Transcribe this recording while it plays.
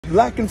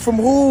Lacking from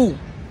who?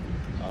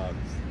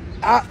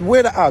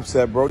 Where the ops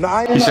at, bro?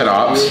 Nah, He said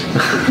ops.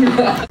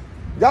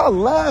 Y'all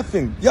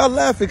laughing. Y'all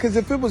laughing because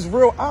if it was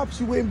real ops,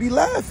 you wouldn't be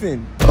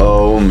laughing.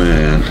 Oh,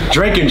 man.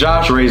 Drake and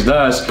Josh raised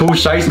us. Pooh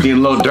Shiesty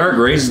and Lil Durk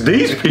raised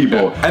these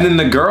people. And then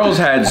the girls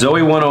had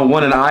Zoe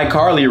 101 and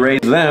iCarly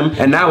raised them.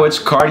 And now it's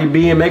Cardi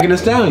B and Megan Thee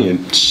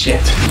Stallion.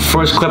 Shit.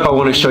 First clip I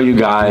want to show you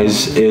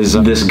guys is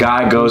this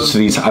guy goes to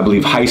these, I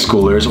believe, high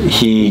schoolers.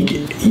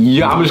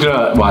 I'm just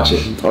going to watch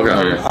it.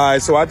 Okay. All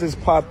right, so I just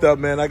popped up,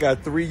 man. I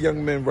got 3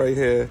 young men right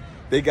here.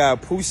 They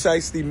got Pooh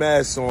Shiesty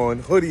masks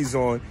on, hoodies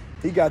on.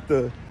 He got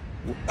the,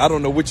 I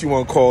don't know what you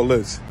want to call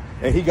this.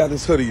 And he got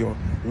his hoodie on.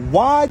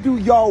 Why do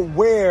y'all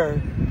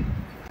wear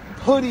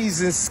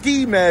hoodies and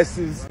ski masks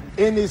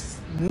and it's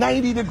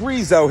 90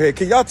 degrees out here?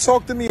 Can y'all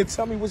talk to me and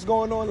tell me what's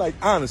going on? Like,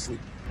 honestly.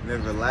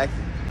 Never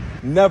lacking.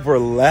 Never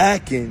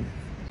lacking.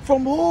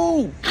 From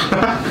who?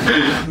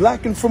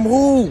 Lacking from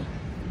who?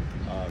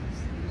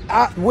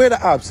 Where the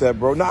ops at,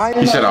 bro? Nah,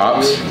 He said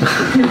ops.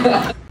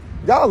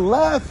 Y'all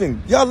laughing.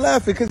 Y'all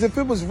laughing because if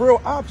it was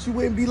real ops, you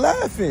wouldn't be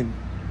laughing.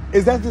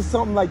 Is that just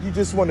something like you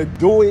just want to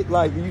do it?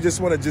 Like you just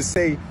want to just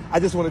say, I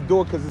just want to do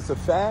it because it's a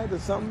fad or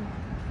something?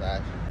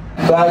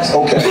 Facts?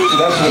 Okay.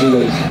 That's what it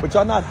is. But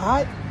y'all not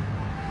hot?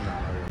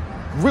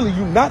 Really,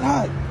 you not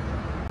hot?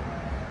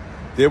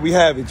 There we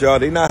have it, y'all.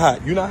 They not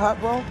hot. You not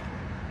hot, bro?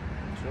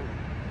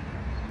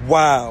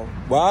 Wow.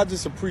 Well, I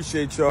just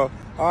appreciate y'all.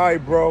 All right,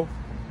 bro.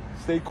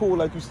 Stay cool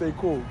like you stay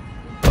cool.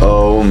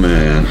 Oh,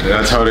 man.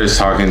 That's how it is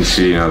talking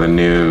to, you know, the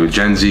new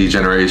Gen Z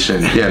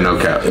generation. Yeah, no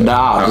cap.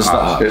 Nah,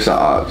 It's the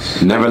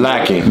ops. Never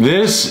lacking.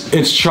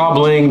 It's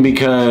troubling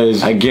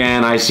because,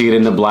 again, I see it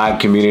in the black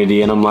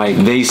community and I'm like,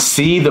 they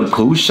see the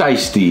Pooh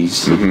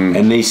Shiesties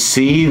and they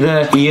see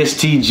the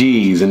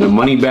ESTGs and the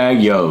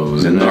Moneybag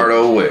Yos and the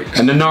Nardo Wicks.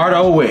 And the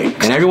Nardo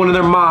Wicks. And everyone and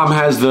their mom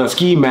has the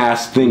ski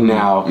mask thing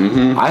now.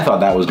 I thought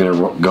that was going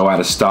to go out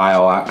of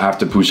style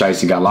after Pooh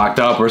Shiesty got locked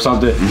up or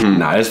something.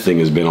 Nah, this thing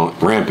has been on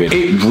rampant.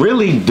 It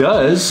really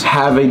does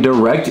have a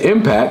direct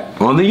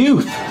impact on the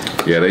youth.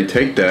 Yeah, they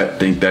take that,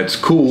 think that's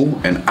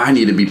cool, and I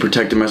need to be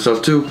protecting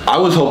myself too. I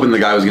was hoping the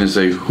guy was gonna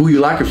say, who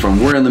you lacking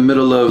from? We're in the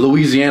middle of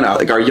Louisiana.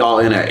 Like, are y'all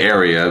in an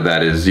area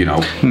that is, you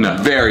know,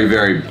 very,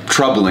 very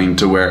troubling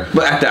to where,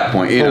 but at that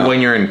point, you know. When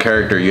you're in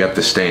character, you have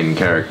to stay in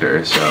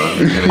character, so.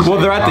 Well,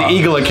 they're at the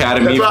Eagle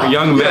Academy for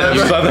young men.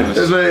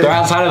 They're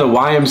outside of the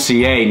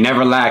YMCA,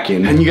 never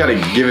lacking. And you gotta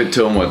give it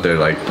to them what they're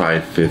like,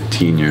 probably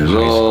 15 years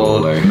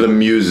old. The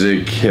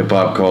music,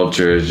 hip-hop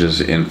culture has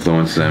just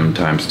influenced them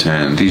times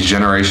 10. These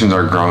generations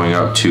are growing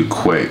up too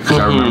quick. Because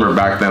I remember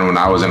back then when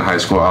I was in high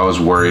school, I was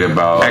worried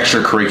about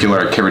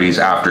extracurricular activities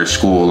after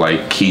school,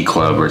 like Key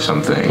Club or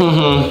something.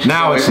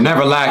 Now it's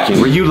never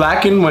lacking. Were you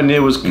lacking when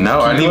it was?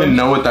 No, I didn't even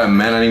know what that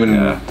meant.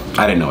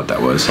 I didn't know what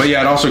that was. But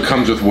yeah, it also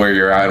comes with where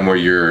you're at and where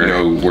you're, you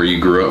know, where you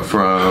grew up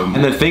from.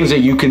 And the things that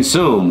you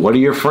consume. What are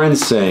your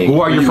friends saying?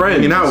 Who are your friends?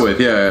 Hanging out with,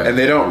 yeah. And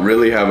they don't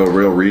really have a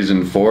real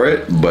reason for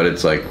it, but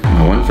it's like,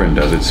 my one friend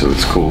does it, so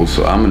it's cool,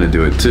 so I'm gonna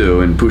do it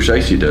too. And Pooh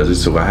Shiesty does it,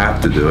 so I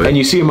have to do it. And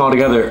you see them all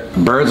together,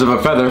 birds of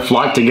a feather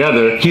flock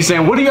together. He's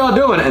saying, what are y'all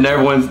doing? And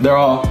they're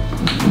all...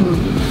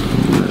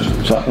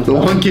 The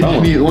one kid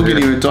didn't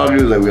even talk to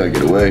me, like, we gotta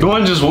get away. The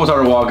one just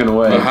started walking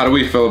away. But how do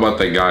we feel about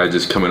that guy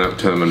just coming up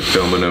to them and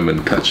filming them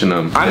and touching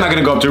them? I'm not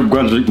gonna go up to a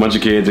bunch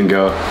of kids and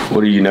go,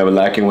 what are you never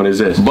lacking? What is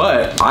this?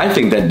 But I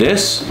think that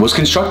this was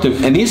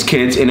constructive. And these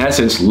kids, in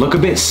essence, look a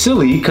bit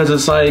silly because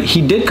it's like,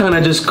 he did kind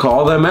of just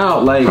call them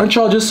out. Like, aren't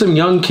y'all just some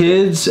young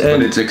kids?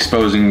 And but it's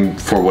exposing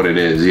for what it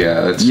is.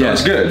 Yeah,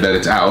 it's good that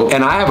it's out.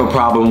 And I have a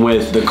problem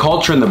with the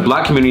culture in the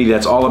black community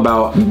that's all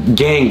about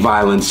gang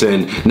violence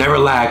and never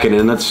lacking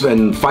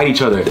and fight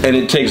each other. And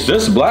it takes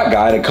this black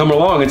guy to come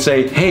along and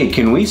say, hey,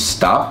 can we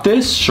stop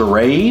this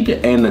charade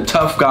and the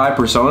tough guy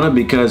persona,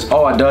 because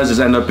all it does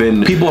is end up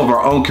in people of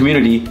our own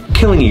community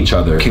killing each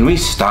other. Can we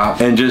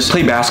stop and just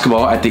play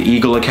basketball at the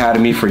Eagle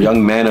Academy for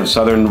young men of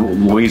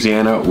southern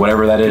Louisiana,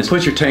 whatever that is?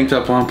 Put your tank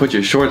top on, put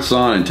your shorts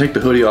on, and take the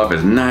hoodie off.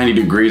 It's 90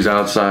 degrees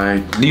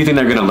outside. Do you think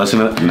they're gonna listen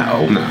to that?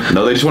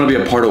 No, they just want to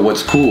be a part of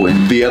what's cool.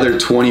 And the other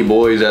 20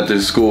 boys at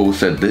this school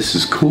said, this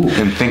is cool.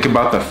 And think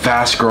about the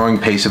fast growing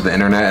pace of the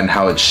internet and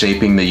how it's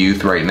shaping the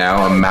youth right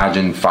now.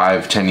 Imagine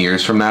 5-10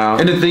 years from now.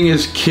 And the thing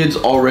is, kids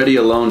already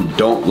alone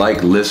don't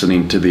like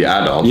listening to the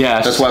adults.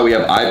 Yes. That's why we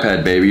have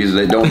iPad babies.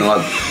 They don't know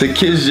how, the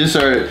kids just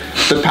are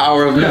the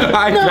power of no.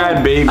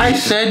 iPad baby. I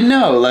said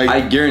no. Like,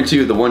 I guarantee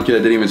you the one kid that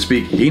didn't even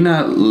speak, he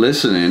not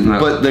listening. No.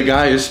 But the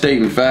guy is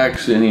stating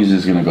facts and he's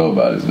just gonna go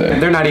about his day.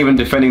 They're not even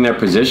defending their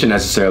position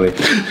necessarily.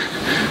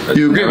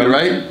 You agree,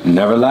 right?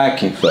 Never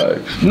lacking.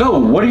 Facts. No,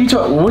 what are you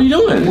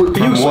doing?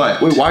 From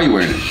what? Wait, why are you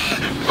wearing it?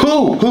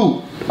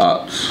 Who?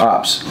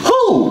 Ops.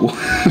 Who?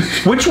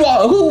 Which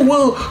one?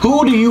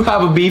 Who do you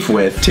have a beef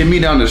with? Timmy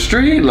down the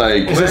street?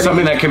 Like, is it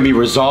something that can be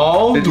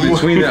resolved? It's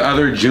between the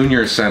other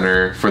junior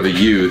center for the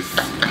youth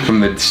from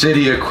the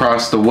city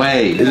across the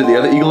way. Is it the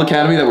other Eagle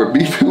Academy that we're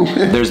beefing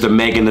with? There's the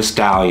Megan Thee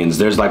Stallions.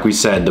 There's, like we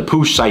said, the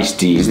Pooh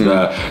Shiesties,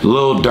 the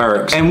Lil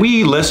Durks. And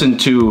we listen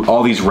to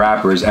all these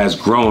rappers as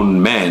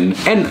grown men.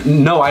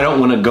 And no, I don't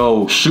want to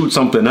go shoot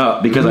something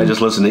up because I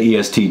just listen to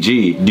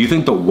ESTG. Do you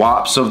think the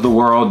WAPs of the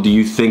world, do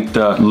you think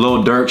the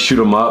Lil Durk shoot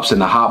 'em ups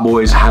and the Hot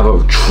Boys have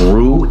a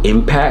true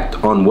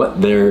impact on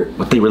what they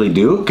really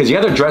do? Because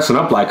yeah, they're dressing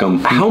up like them.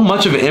 How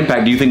much of an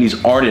impact do you think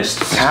these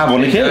artists have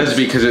on the kids? It does,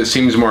 because it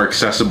seems more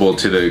accessible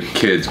to the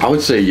kids. I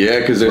would say yeah,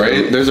 because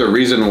there's a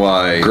reason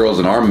why girls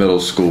in our middle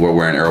school were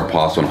wearing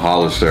Aeropostale and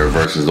LoveLiveServe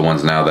versus the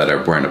ones now that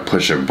are wearing the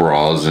push-up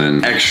bras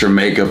and extra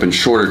makeup and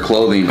shorter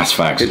clothing. That's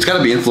facts. It's got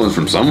to be influenced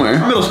from somewhere.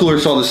 Middle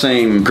schoolers saw the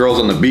same girls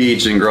on the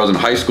beach and girls in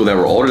high school that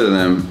were older than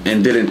them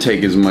and didn't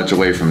take as much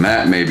away from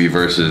that maybe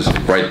versus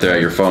right there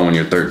at your phone when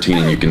you're 13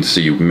 and you can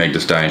see Meg Thee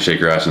Stallion shake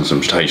your ass in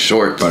some tight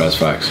shorts. Oh, that's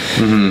facts.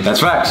 That's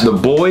facts. The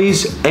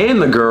boys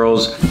and the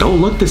girls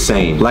don't look the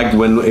same. Like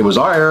when it was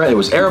our era, it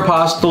was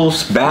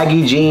Aeropostales,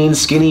 baggy jeans,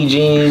 skinny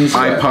jeans,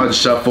 iPod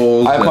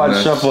shuffle,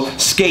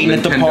 skating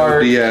at the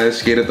park. Yeah,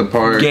 skate at the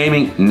park.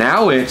 Gaming.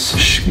 Now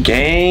it's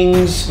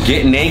gangs,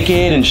 get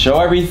naked and show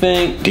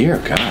everything. Dear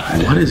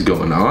God. What is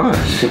going on?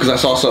 Because I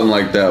saw something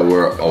like that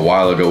where a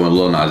while ago when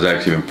Lil Nas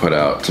X even put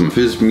out some of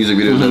his music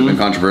videos that have been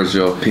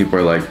controversial, people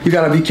are like, you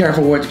gotta be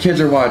careful what your kids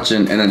are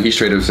watching. And then he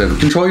straight up said,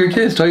 control your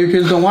kids. Tell your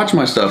kids don't watch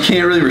my stuff.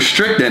 Can't really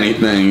restrict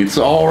anything. It's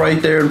all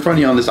right there in front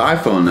of you on this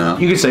iPhone now.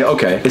 You could say,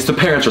 okay, it's the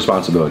parent's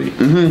responsibility.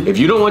 If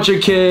you don't want your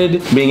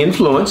kid being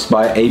influenced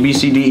by A, B,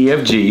 C, D, E,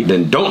 F, G,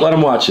 then don't let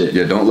them watch it.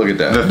 Yeah, don't look at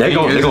that. They're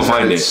gonna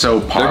find it. It's so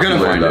popular, They're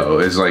gonna find though.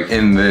 It's like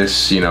in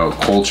this,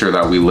 culture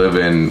that we live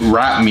in,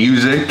 rap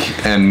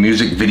music and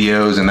music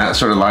videos and that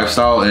sort of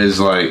lifestyle is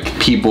like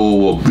people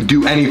will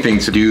do anything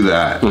to do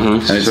that.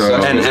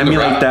 And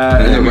emulate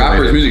that. And the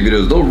rappers' music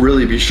videos, they'll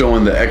really be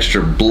showing the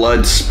extra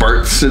blood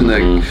spurts and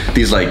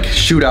these like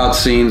shootout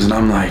scenes, and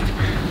I'm like,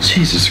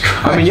 Jesus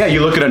Christ. I mean, yeah, you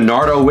look at a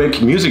Nardo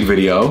Wick music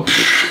video,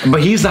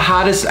 but he's the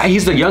hottest,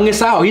 he's the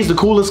youngest out, he's the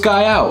coolest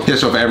guy out. Yeah,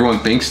 so if everyone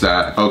thinks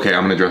that, okay,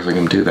 I'm gonna dress like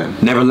him too then.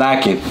 Never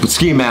lacking, with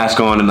ski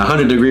mask on in the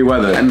 100-degree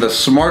weather. And the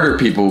smarter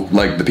people,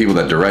 like the people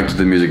that directed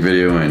the music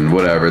video and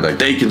whatever, like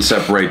they can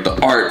separate the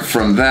art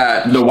from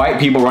that. The white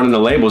people running the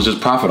labels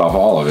just profit off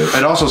all of it.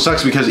 It also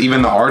sucks because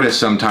even the artists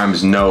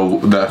sometimes know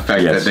the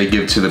effect that they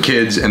give to the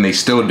kids and they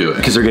still do it.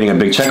 Because they're getting a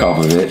big check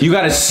off of it. You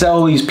gotta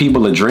sell these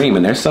people a dream,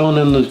 and they're selling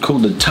them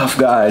the tough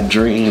guy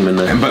dream.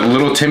 But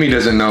little Timmy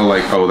doesn't know,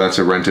 like, oh, that's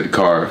a rented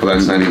car. Well,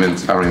 that's not even,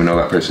 I don't even know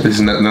that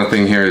person.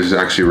 Nothing here is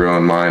actually real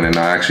in mine, and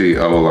I actually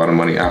owe a lot of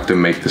money. I have to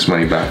make this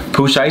money back.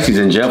 Pooh Shicey's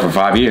in jail for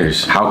 5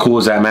 years. How cool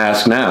is that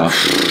mask now?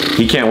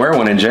 He can't wear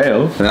one in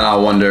jail. And then I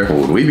wonder,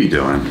 what would we be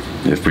doing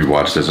if we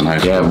watched this in high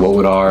school? Yeah, what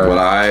would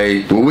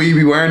would we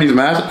be wearing these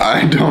masks?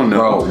 I don't know.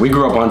 Bro, we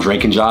grew up on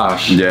Drake and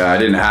Josh. Yeah, I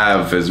didn't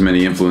have as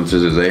many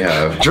influences as they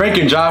have. Drake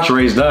and Josh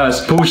raised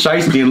us. Pooh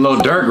Shiesty and Lil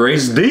Durk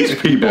raised these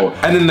people.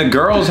 And then the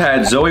girls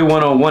had Zoe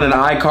 101 and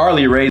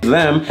iCarly raised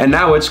them. And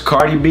now it's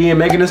Cardi B and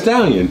Megan Thee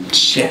Stallion.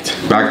 Shit.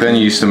 Back then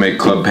you used to make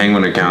Club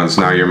Penguin accounts.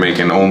 Now you're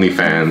making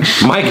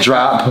OnlyFans. Mic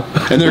drop.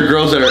 And there are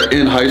girls that are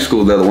in high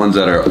school. They're the ones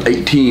that are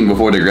 18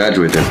 before they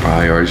graduate. They're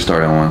probably already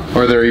started on one.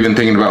 Or they're even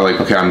thinking about like,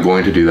 okay, I'm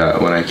going to do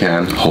that when I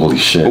can. Holy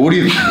shit. What do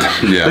you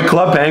The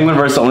Club Penguin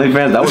versus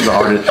OnlyFans, that was the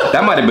hardest.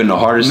 That might have been the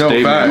hardest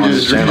statement on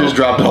this channel. You just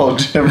dropped all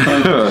gym.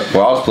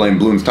 Well, I was playing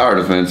Balloon's Tower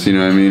Defense, you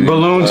know what I mean?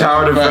 Balloon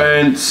Tower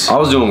Defense. I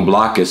was doing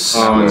Blockus.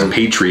 It's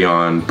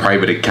Patreon,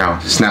 private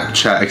account,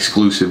 Snapchat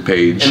exclusive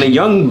page. And the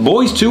young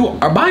boys too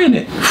are buying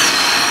it.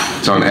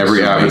 It's on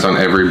every app. It's on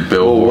every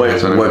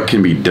billboard. Well, what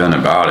can be done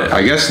about it?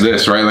 I guess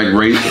this, right? Like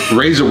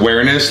raise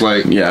awareness.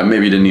 Like, yeah,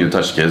 maybe you didn't need to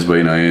touch kids, but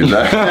you know,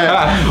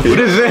 what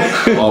is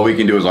it? All we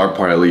can do is our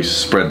part, at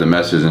least spread the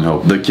message and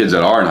hope the kids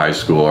that are in high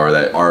school or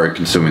that are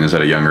consuming this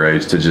at a younger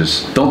age to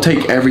just don't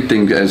take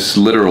everything as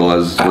literal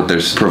as what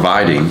they're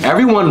providing.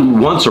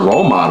 Everyone wants a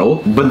role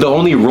model, but the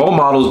only role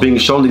models being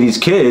shown to these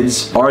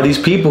kids are these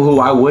people who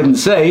I wouldn't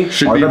say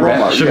should be role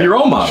models.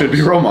 Should be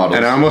role models.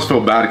 And I almost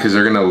feel bad because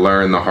they're gonna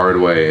learn the hard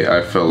way.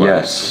 I feel like.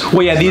 Yes.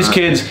 Well, yeah, these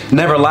kids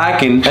never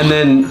lacking, and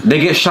then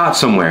they get shot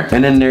somewhere,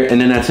 and then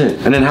that's it.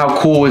 And then how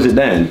cool is it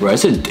then? Bro,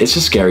 it's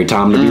a scary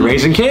time to be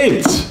raising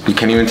kids. You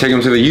can't even take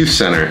them to the youth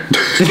center.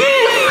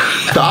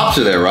 The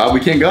opposite there, Rob. We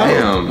can't go.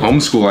 Damn.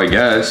 Homeschool, I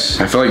guess.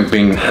 I feel like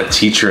being a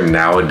teacher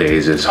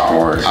nowadays is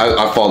hard.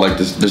 I follow like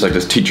this. There's like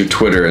this teacher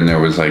Twitter, and there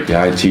was like,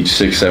 yeah, I teach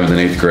 6th, 7th, and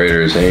 8th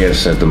graders. They have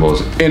said the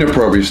most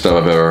inappropriate stuff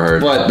I've ever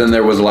heard. But then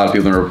there was a lot of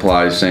people in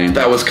replies saying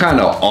that was kind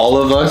of all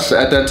of us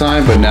at that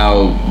time, but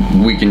now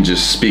we can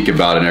just speak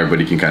about it and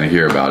everybody can kind of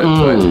hear about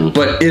it.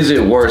 But is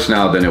it worse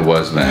now than it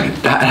was then?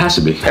 It has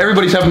to be.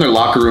 Everybody's having their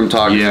locker room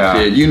talk. Yeah.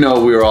 Kid. You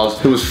know, we were all.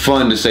 It was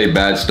fun to say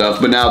bad stuff,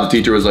 but now the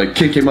teacher was like,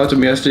 kid came up to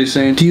me yesterday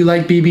saying, "Do you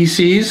like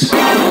BBCs?"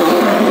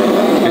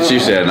 what she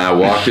said, and I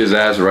walked his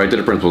ass right to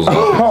the principal's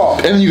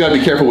office. And you gotta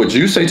be careful what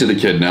you say to the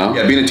kid now.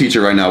 Yeah, being a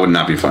teacher right now would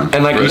not be fun.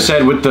 And like you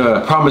said, with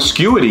the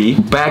promiscuity,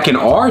 back in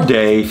our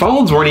day,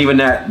 phones weren't even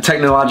that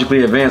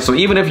technologically advanced. So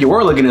even if you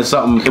were looking at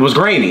something, it was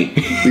grainy.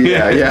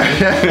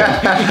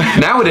 Yeah.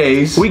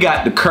 Nowadays, we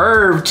got the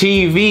curved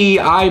TV,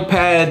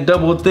 iPad,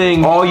 double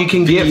thing, all you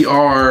can get.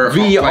 VR,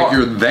 like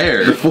you're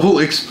there. The full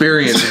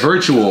experience,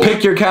 virtual.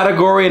 Pick your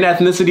category and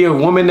ethnicity of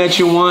woman that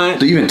you want.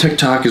 So even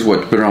TikTok is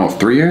what, been around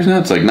 3 years now?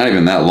 It's like not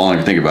even that long if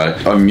you think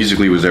about it.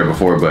 Musically was there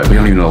before, but we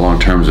don't even know the long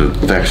terms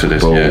of effects of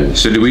this yet.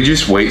 So do we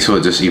just wait till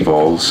it just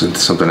evolves into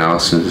something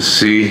else and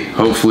see?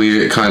 Hopefully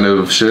it kind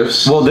of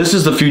shifts. Well, this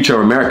is the future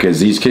of America, is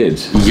these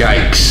kids.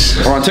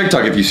 Yikes. Or on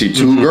TikTok, if you see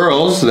two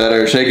girls that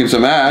are shaking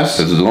some ass,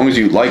 as long as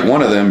you like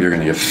one of them, you're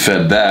gonna get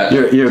fed that.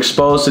 You're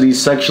exposed to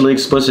these sexually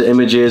explicit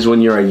images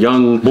when you're a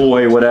young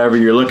boy, whatever,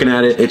 you're looking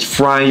at it, it's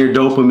frying your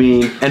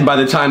dopamine, and by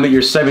the time that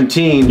you're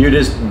 17, you're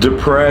just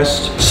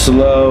depressed,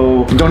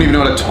 slow. You don't even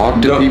know how to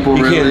talk to people,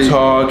 you really. You can't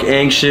talk,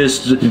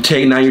 anxious,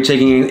 now you're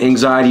taking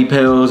anxiety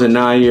pills, and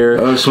now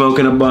you're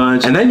smoking a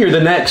bunch, and then you're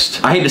the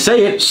next, I hate to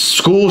say it,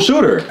 school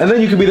shooter, and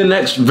then you could be the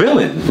next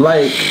villain.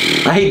 Like,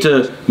 I hate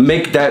to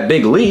make that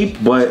big leap,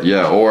 but...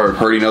 Yeah, or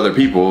hurting other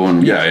people,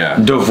 and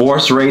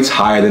Divorce rates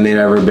higher than they've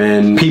ever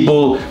been.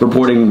 People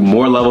reporting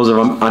more levels of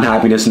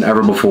unhappiness than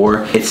ever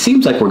before. It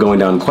seems like we're going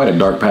down quite a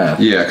dark path.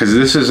 Yeah, because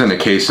this isn't a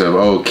case of,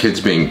 oh, kids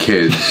being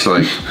kids.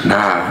 Like,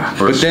 nah.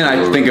 But then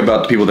I think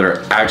about the people that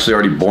are actually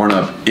already born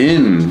up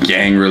in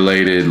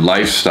gang-related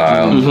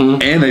lifestyle,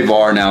 and they've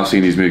are now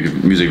seeing these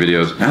music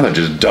videos. Now they're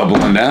just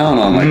doubling down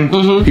on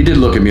like, he did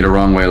look at me the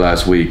wrong way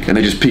last week, and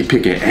they just pick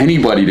at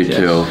anybody to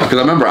kill. Because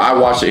I remember I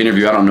watched the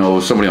interview, I don't know,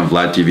 somebody on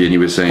Vlad TV, and he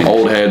was saying,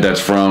 old head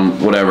that's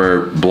from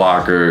whatever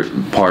block or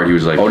part, he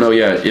was like, oh no,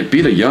 yeah, it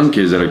be the young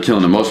kids that are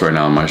killing the most right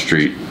now on my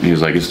street. He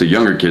was like, it's the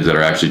younger kids that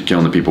are actually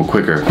killing the people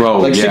quicker. Bro,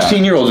 like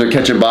 16-year-olds are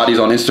catching bodies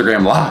on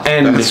Instagram Live.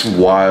 And that's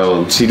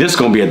wild. See, this is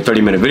gonna be a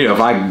 30-minute video if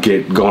I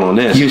get going on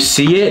this. You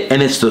see it,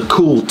 and it's the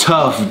cool,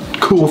 tough,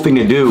 cool thing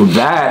to do.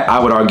 That, I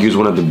would argue, is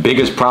one of the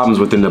biggest problems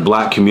within the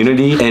black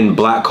community and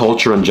black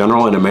culture in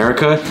general in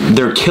America.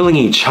 They're killing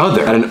each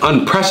other at an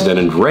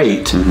unprecedented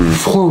rate.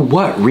 For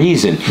what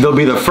reason? They'll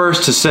be the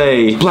first to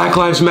say, Black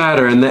Lives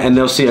Matter, and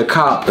they'll see a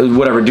cop,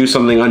 whatever, do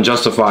something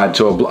unjustified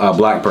to a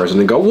black person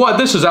and go, what?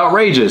 This is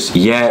outrageous.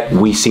 Yet,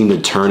 we seem to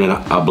turn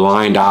a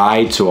blind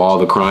eye to all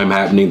the crime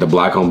happening, the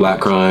black on black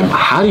crime.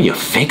 How do you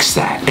fix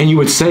that? And you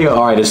would say,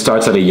 all right, it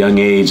starts at a young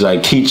age,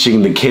 like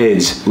teaching the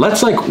kids,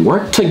 let's like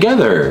work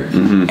together.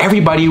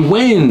 Everybody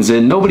wins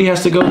and nobody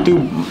has to go through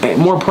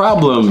more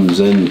problems.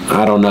 And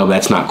I don't know,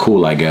 that's not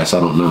cool, I guess. I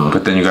don't know.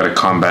 But then you got to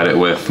combat it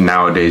with,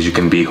 nowadays you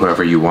can be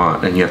whoever you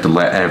want and you have to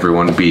let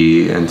everyone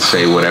be and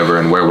say whatever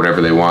and wear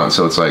whatever they want.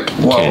 So it's like,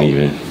 whoa. Can't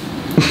even.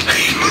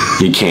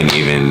 You can't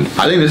even.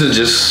 I think this is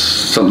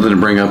just something to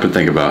bring up and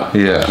think about.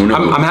 Yeah.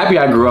 I'm happy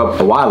I grew up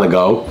a while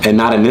ago and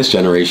not in this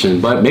generation,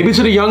 but maybe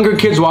to the younger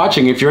kids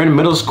watching, if you're in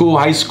middle school,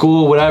 high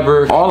school,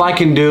 whatever, all I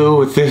can do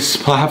with this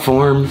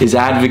platform is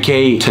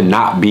advocate to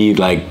not be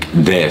like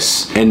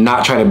this and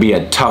not try to be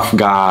a tough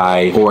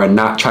guy or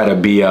not try to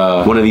be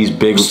one of these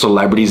big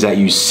celebrities that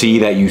you see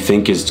that you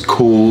think is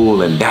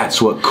cool and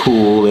that's what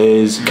cool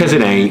is, because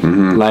it ain't.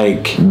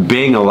 Like,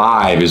 being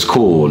alive is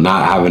cool,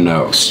 not having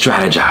to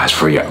strategize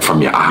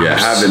from your eyes. Yeah,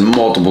 having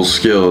multiple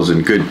skills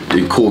and good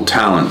and cool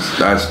talents.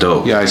 That's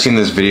dope. Yeah, I seen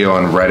this video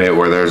on Reddit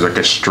where there's like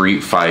a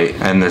street fight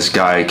and this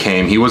guy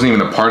came. He wasn't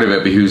even a part of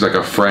it, but he was like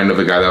a friend of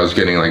the guy that was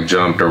getting like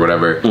jumped or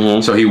whatever.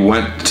 So he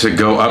went to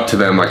go up to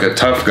them like a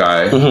tough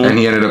guy, and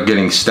he ended up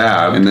getting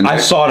stabbed. In the neck. I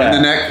saw that.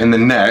 In the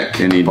neck.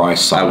 And he, I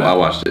saw that. I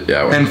watched it.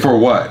 Yeah. And for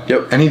what?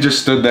 Yep. And he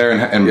just stood there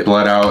and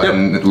bled out,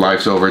 and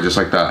life's over just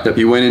like that.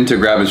 He went in to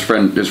grab his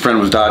friend. His friend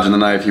was dodging the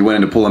knife. He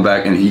went in to pull him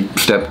back, and he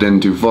stepped in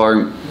too far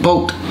and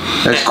poked.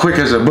 As quick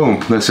as a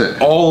boom. That's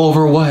it. All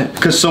over what?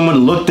 Because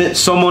someone looked at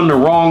someone the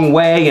wrong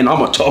way and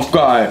I'm a tough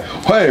guy.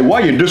 Hey,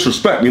 why you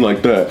disrespect me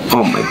like that?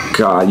 Oh my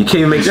God, you can't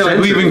even make sense. Like,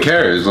 who even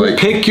cares? Like,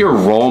 pick your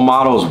role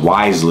models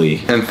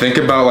wisely. And think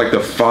about like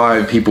the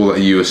 5 people that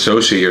you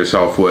associate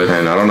yourself with,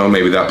 and I don't know,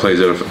 maybe that plays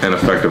an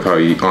effect of how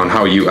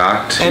you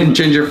act. And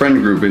change your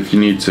friend group if you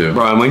need to.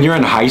 Bro, and when you're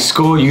in high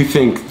school, you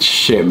think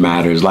shit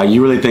matters. Like,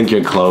 you really think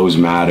your clothes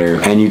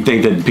matter, and you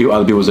think that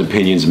other people's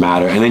opinions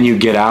matter. And then you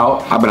get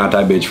out. I've been out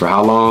that bitch for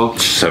how long?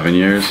 7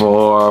 years.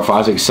 4,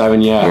 5, 6,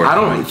 7, yeah. I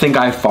don't think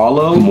I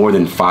follow more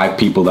than 5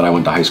 people that I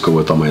went to high school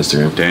with on my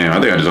Instagram. Damn, I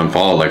think I just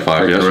unfollowed like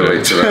 5 yesterday.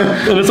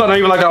 And it's not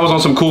even like I was on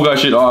some cool guy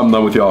shit. Oh, I'm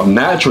done with y'all.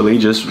 Naturally,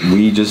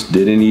 we just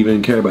didn't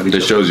even care about each other.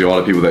 This shows you all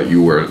the people that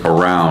you were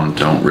around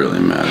don't really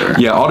matter.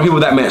 Yeah, all the people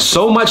that meant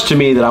so much to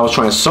me that I was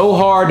trying so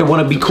hard to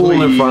want to be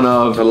cool in front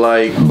of.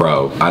 Like,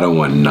 bro, I don't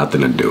want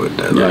nothing to do with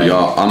that. Yeah, like,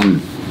 y'all,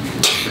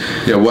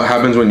 Yeah, what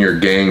happens when your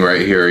gang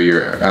right here,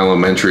 your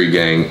elementary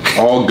gang,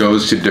 all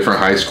goes to different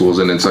high schools,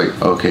 and it's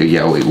like, okay,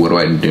 yeah, wait, what do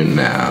I do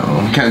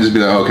now? You can't just be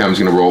like, okay, I'm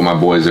just gonna roll with my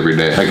boys every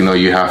day. Like, no,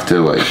 you have to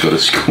like go to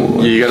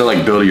school. You gotta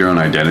like build your own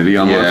identity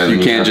almost. Yeah, you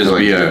can't just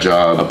be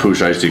a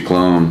push icy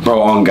clone.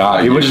 Bro, on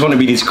God, people just want to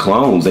be these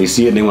clones. They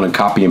see it and they want to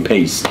copy and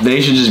paste.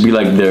 They should just be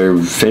like their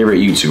favorite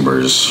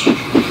YouTubers.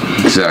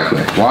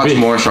 Exactly. Watch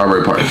more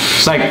Strawberry Party.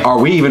 It's like, are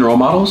we even role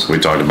models? We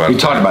talked about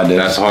talked about this.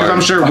 That's hard.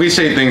 I'm sure we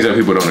say things that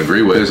people don't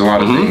agree with. There's a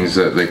lot of things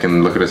that they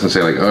can look at us and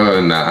say like,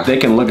 nah. They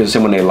can look at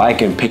someone they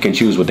like and pick and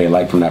choose what they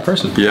like from that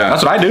person. Yeah.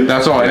 That's what I do.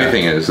 That's all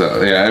anything is.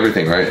 Yeah,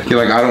 everything, right?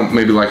 You're like, I don't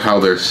maybe like how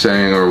they're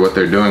saying or what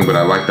they're doing, but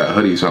I like that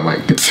hoodie, so I'm like,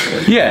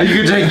 yeah.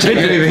 You can take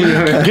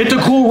anything. Get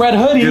the cool red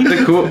hoodie. Get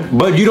the cool.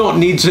 But you don't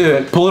need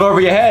to pull it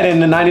over your head in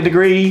the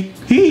 90-degree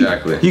heat.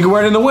 Exactly. You can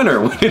wear it in the winter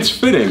when it's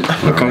fitting.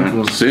 Okay,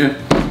 we'll see you.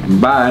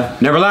 Bye.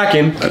 Never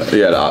lacking.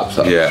 Yeah, the ops.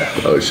 Yeah.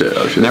 Oh shit.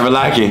 Never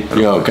lacking.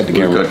 Yo, cut the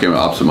camera. Cut the camera.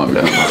 Ops in my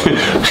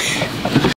bad.